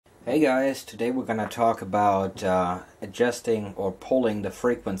Hey guys, today we're going to talk about adjusting or pulling the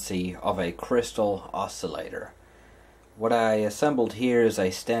frequency of a crystal oscillator. What I assembled here is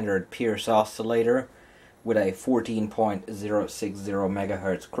a standard Pierce oscillator with a 14.060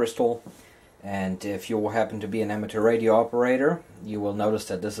 megahertz crystal, and if you happen to be an amateur radio operator, you will notice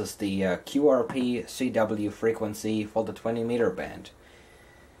that this is the QRP CW frequency for the 20 meter band.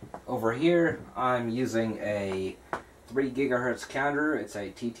 Over here I'm using a 3 gigahertz counter. It's a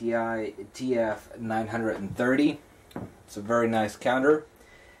TTI TF930. It's a very nice counter,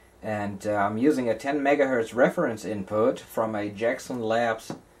 and I'm using a 10 megahertz reference input from a Jackson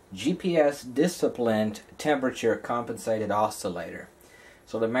Labs GPS disciplined temperature compensated oscillator.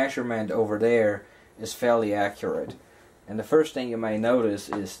 So the measurement over there is fairly accurate. And the first thing you may notice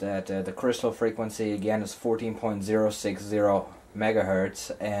is that the crystal frequency again is 14.060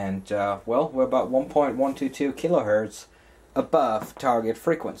 megahertz, and well, we're about 1.122 kilohertz above target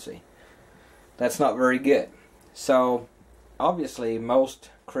frequency. That's not very good. So obviously most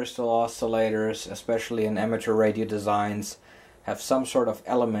crystal oscillators, especially in amateur radio designs, have some sort of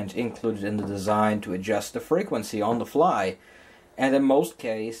element included in the design to adjust the frequency on the fly, and in most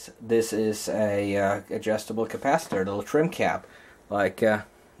cases this is a adjustable capacitor, a little trim cap, like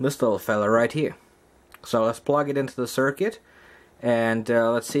this little fella right here. So let's plug it into the circuit and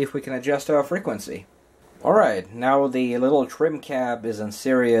let's see if we can adjust our frequency. Alright, now the little trim cap is in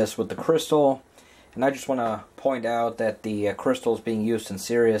series with the crystal, and I just want to point out that the crystal is being used in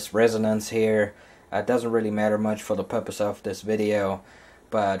series resonance here. It doesn't really matter much for the purpose of this video,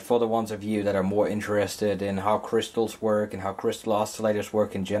 but for the ones of you that are more interested in how crystals work and how crystal oscillators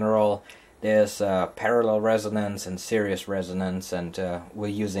work in general, there's parallel resonance and series resonance, and we're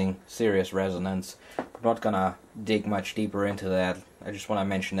using series resonance. I'm not gonna dig much deeper into that. I just want to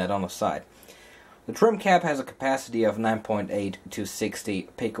mention that on the side. The trim cap has a capacity of 9.8 to 60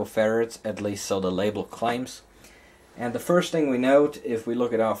 picofarads, at least so the label claims. And the first thing we note if we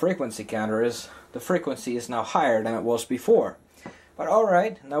look at our frequency counter is the frequency is now higher than it was before. But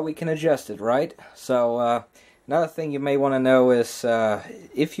alright, now we can adjust it, right? So another thing you may want to know is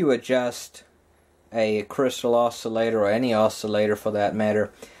if you adjust a crystal oscillator, or any oscillator for that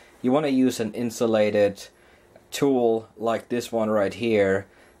matter, you want to use an insulated tool like this one right here,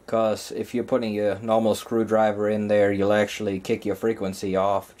 because if you're putting your normal screwdriver in there, you'll actually kick your frequency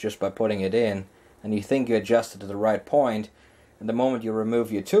off just by putting it in, and you think you adjusted to the right point, and the moment you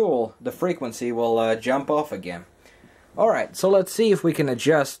remove your tool, the frequency will jump off again. Alright, so let's see if we can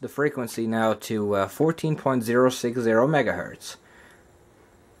adjust the frequency now to 14.060 megahertz.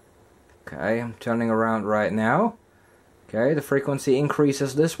 Okay, I'm turning around right now. Okay, the frequency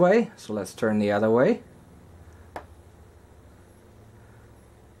increases this way, so let's turn the other way.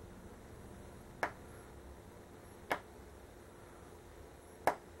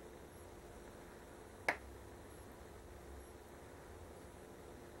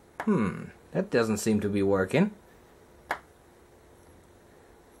 That doesn't seem to be working.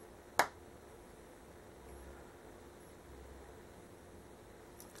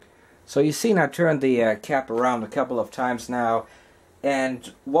 So you see, I turned the cap around a couple of times now,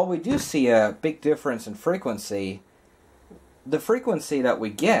 and while we do see a big difference in frequency, the frequency that we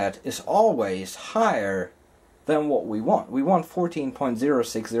get is always higher than what we want. We want 14.060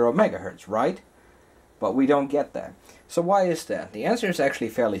 megahertz, right? But we don't get that. So why is that? The answer is actually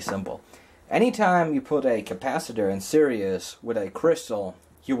fairly simple. Anytime you put a capacitor in series with a crystal,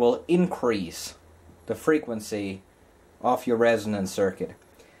 you will increase the frequency of your resonance circuit.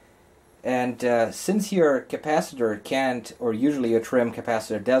 And since your capacitor can't, or usually your trim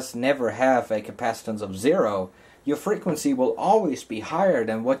capacitor does never have a capacitance of 0, your frequency will always be higher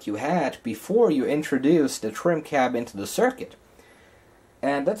than what you had before you introduced the trim cap into the circuit.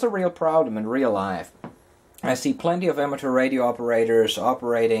 And that's a real problem in real life. I see plenty of amateur radio operators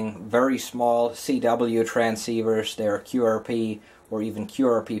operating very small CW transceivers, they're QRP or even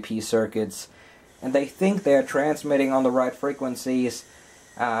QRPP circuits, and they think they're transmitting on the right frequencies,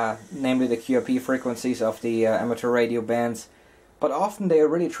 namely the QRP frequencies of the amateur radio bands, but often they are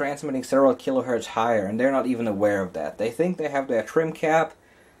really transmitting several kilohertz higher, and they're not even aware of that. They think they have their trim cap,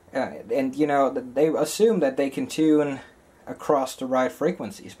 and you know, they assume that they can tune across the right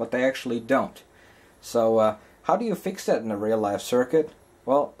frequencies, but they actually don't. So how do you fix that in a real life circuit?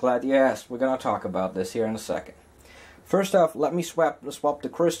 Well, glad you asked. We're going to talk about this here in a second. First off, let me swap the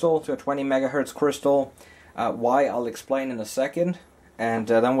crystal to a 20 megahertz crystal. Why, I'll explain in a second, and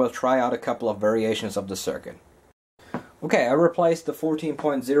then we'll try out a couple of variations of the circuit. Okay, I replaced the 14.060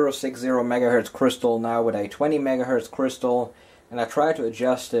 megahertz crystal now with a 20 megahertz crystal, and I tried to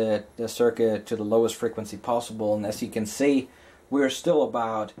adjust the circuit to the lowest frequency possible, and as you can see, we're still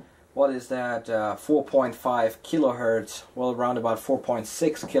about what is that, 4.5 kilohertz, well, around about 4.6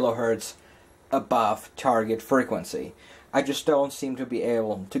 kilohertz above target frequency. I just don't seem to be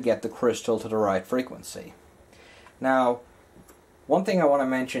able to get the crystal to the right frequency. Now, one thing I want to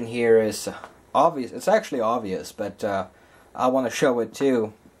mention here is obvious. It's actually obvious, but I want to show it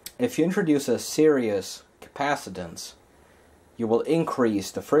too. If you introduce a series capacitance, you will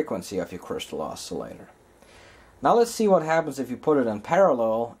increase the frequency of your crystal oscillator. Now let's see what happens if you put it in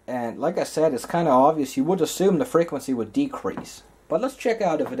parallel, and like I said, it's kind of obvious. You would assume the frequency would decrease, but let's check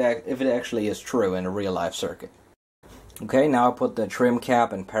out if it actually is true in a real life circuit. Okay, now I put the trim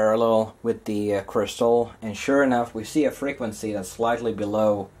cap in parallel with the crystal, and sure enough we see a frequency that's slightly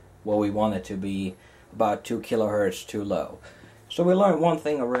below what we want it to be, about 2 kilohertz too low. So we learned one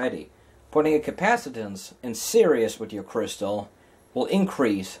thing already. Putting a capacitance in series with your crystal will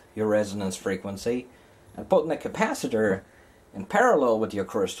increase your resonance frequency, and putting a capacitor in parallel with your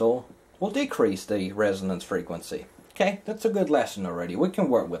crystal will decrease the resonance frequency. Okay, that's a good lesson already. We can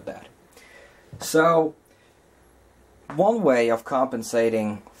work with that. So, one way of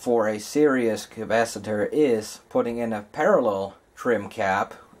compensating for a series capacitor is putting in a parallel trim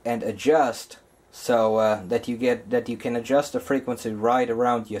cap and adjust so that you can adjust the frequency right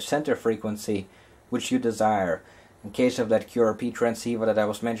around your center frequency which you desire. In case of that QRP transceiver that I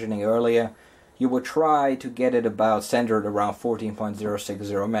was mentioning earlier, you would try to get it about centered around 14.060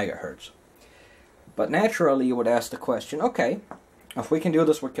 megahertz. But naturally you would ask the question, okay, if we can do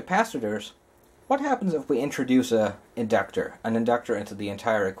this with capacitors, what happens if we introduce an inductor into the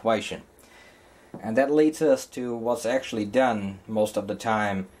entire equation? And that leads us to what's actually done most of the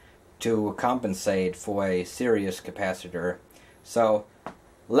time to compensate for a series capacitor. So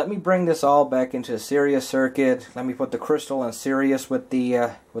let me bring this all back into a series circuit. Let me put the crystal in series with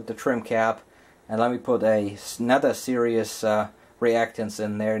the trim cap, and let me put another series reactance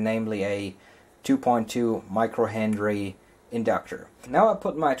in there, namely a 2.2 microhenry inductor. Now I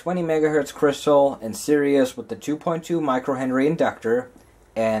put my 20 megahertz crystal in series with the 2.2 microhenry inductor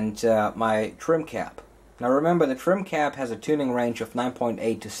and my trim cap. Now remember, the trim cap has a tuning range of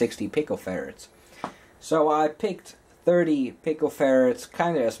 9.8 to 60 picofarads. So I picked 30 picofarads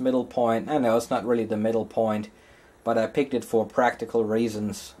kind of as middle point. I know it's not really the middle point, but I picked it for practical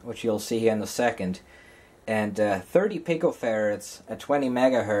reasons, which you'll see here in a second. And 30 picofarads at 20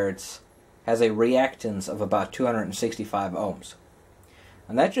 megahertz has a reactance of about 265 ohms.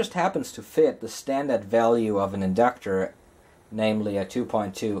 And that just happens to fit the standard value of an inductor, namely a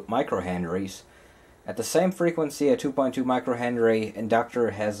 2.2 microhenries. At the same frequency, a 2.2 microhenry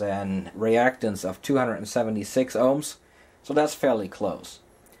inductor has an reactance of 276 ohms, so that's fairly close.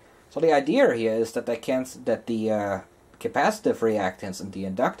 So the idea here is that the capacitive reactance and the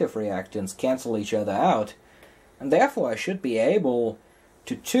inductive reactance cancel each other out, and therefore I should be able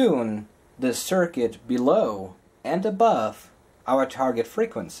to tune this circuit below and above our target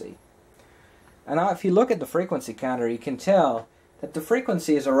frequency. And now if you look at the frequency counter, you can tell that the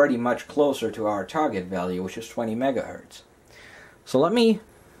frequency is already much closer to our target value, which is 20 megahertz. So let me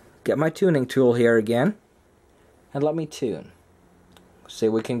get my tuning tool here again, and let me tune. See,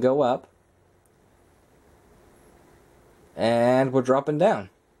 we can go up, and we're dropping down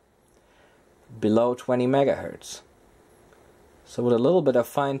below 20 megahertz. So with a little bit of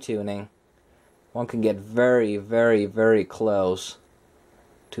fine-tuning, one can get very, very, very close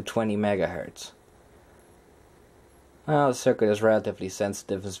to 20 megahertz. Well, the circuit is relatively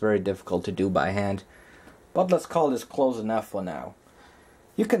sensitive. It's very difficult to do by hand, but let's call this close enough for now.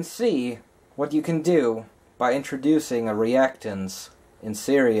 You can see what you can do by introducing a reactance in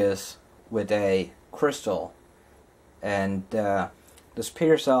series with a crystal. And this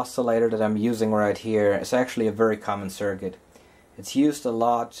Pierce oscillator that I'm using right here is actually a very common circuit. It's used a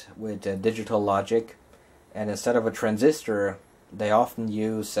lot with digital logic, and instead of a transistor they often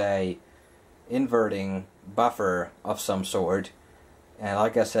use a inverting buffer of some sort. And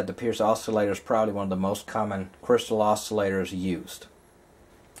like I said, the Pierce oscillator is probably one of the most common crystal oscillators used.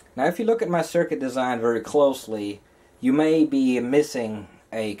 Now if you look at my circuit design very closely, you may be missing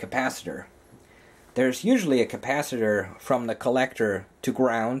a capacitor. There's usually a capacitor from the collector to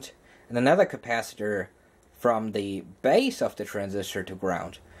ground, and another capacitor from the base of the transistor to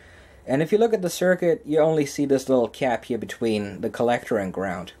ground. And if you look at the circuit, you only see this little cap here between the collector and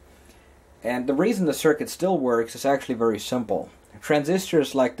ground. And the reason the circuit still works is actually very simple.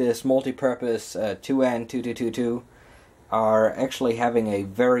 Transistors like this multi-purpose 2N2222 are actually having a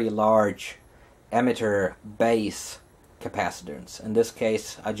very large emitter base capacitance. In this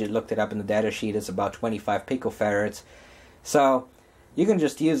case, I just looked it up in the data sheet, it's about 25 picofarads. So You can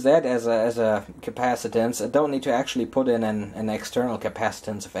just use that as a capacitance. I don't need to actually put in an external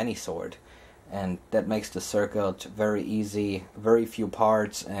capacitance of any sort. And that makes the circuit very easy, very few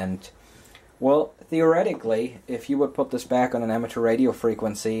parts, and well, theoretically, if you would put this back on an amateur radio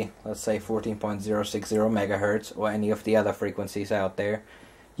frequency, let's say 14.060 megahertz or any of the other frequencies out there,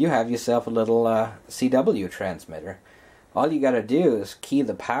 you have yourself a little CW transmitter. All you gotta do is key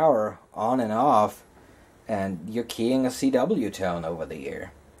the power on and off, and you're keying a CW tone over the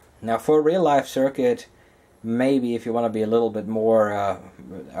air. Now for a real life circuit, maybe if you want to be a little bit more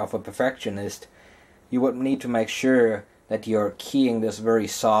of a perfectionist, you would need to make sure that you're keying this very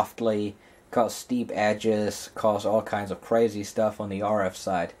softly, cause steep edges, cause all kinds of crazy stuff on the RF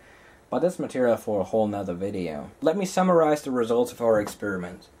side. But that's material for a whole nother video. Let me summarize the results of our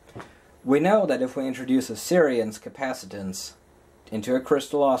experiment. We know that if we introduce a series capacitance into a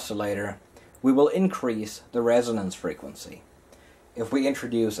crystal oscillator, we will increase the resonance frequency. If we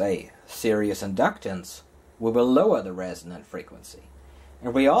introduce a series inductance, we will lower the resonant frequency.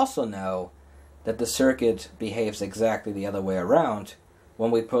 And we also know that the circuit behaves exactly the other way around when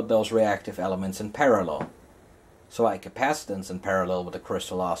we put those reactive elements in parallel. So a capacitance in parallel with a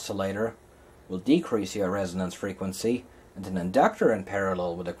crystal oscillator will decrease your resonance frequency, and an inductor in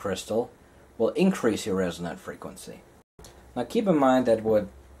parallel with a crystal will increase your resonant frequency. Now keep in mind that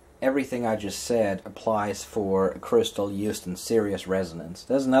everything I just said applies for a crystal used in series resonance.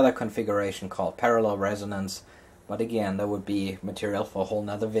 There's another configuration called parallel resonance, but again, that would be material for a whole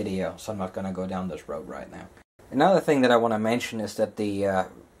nother video, so I'm not going to go down this road right now. Another thing that I want to mention is that the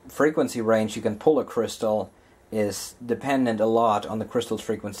frequency range you can pull a crystal is dependent a lot on the crystal's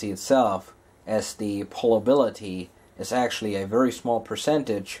frequency itself, as the pullability is actually a very small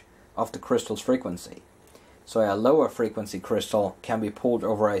percentage of the crystal's frequency. So a lower frequency crystal can be pulled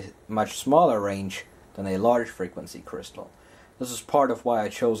over a much smaller range than a large frequency crystal. This is part of why I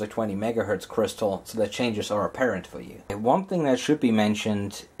chose a 20 megahertz crystal, so that changes are apparent for you. One thing that should be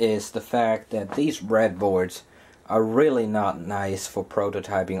mentioned is the fact that these breadboards are really not nice for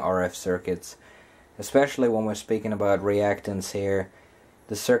prototyping RF circuits, especially when we're speaking about reactance here.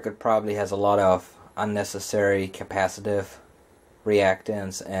 The circuit probably has a lot of unnecessary capacitive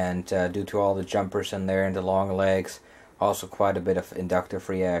reactance, and due to all the jumpers in there and the long legs, also quite a bit of inductive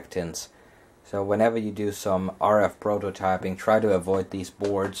reactance. So whenever you do some RF prototyping, try to avoid these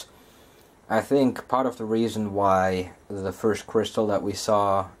boards. I think part of the reason why the first crystal that we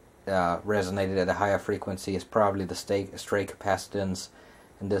saw resonated at a higher frequency is probably the stray capacitance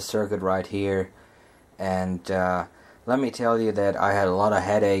in this circuit right here. And let me tell you that I had a lot of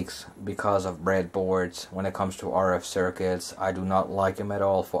headaches because of breadboards when it comes to RF circuits. I do not like them at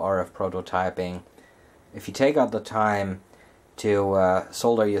all for RF prototyping. If you take out the time to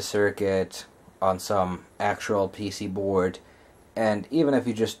solder your circuit on some actual PC board, and even if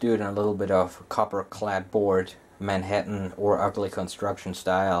you just do it in a little bit of copper clad board, Manhattan or ugly construction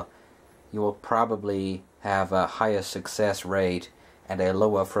style, you will probably have a higher success rate and a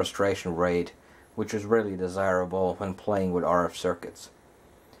lower frustration rate, which is really desirable when playing with RF circuits.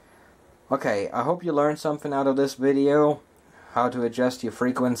 Okay, I hope you learned something out of this video, how to adjust your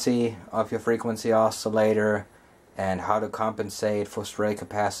frequency of your frequency oscillator, and how to compensate for stray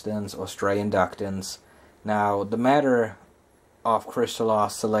capacitance or stray inductance. Now, the matter of crystal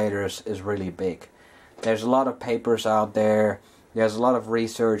oscillators is really big. There's a lot of papers out there, there's a lot of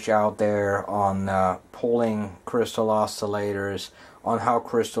research out there on pulling crystal oscillators, on how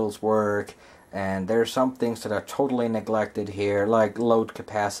crystals work, and there's some things that are totally neglected here, like load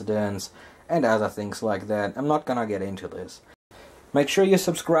capacitance and other things like that. I'm not gonna get into this. Make sure you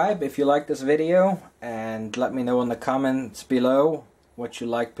subscribe if you like this video, and let me know in the comments below what you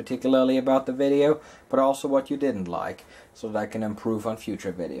liked particularly about the video, but also what you didn't like, so that I can improve on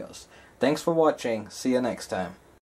future videos. Thanks for watching. See you next time.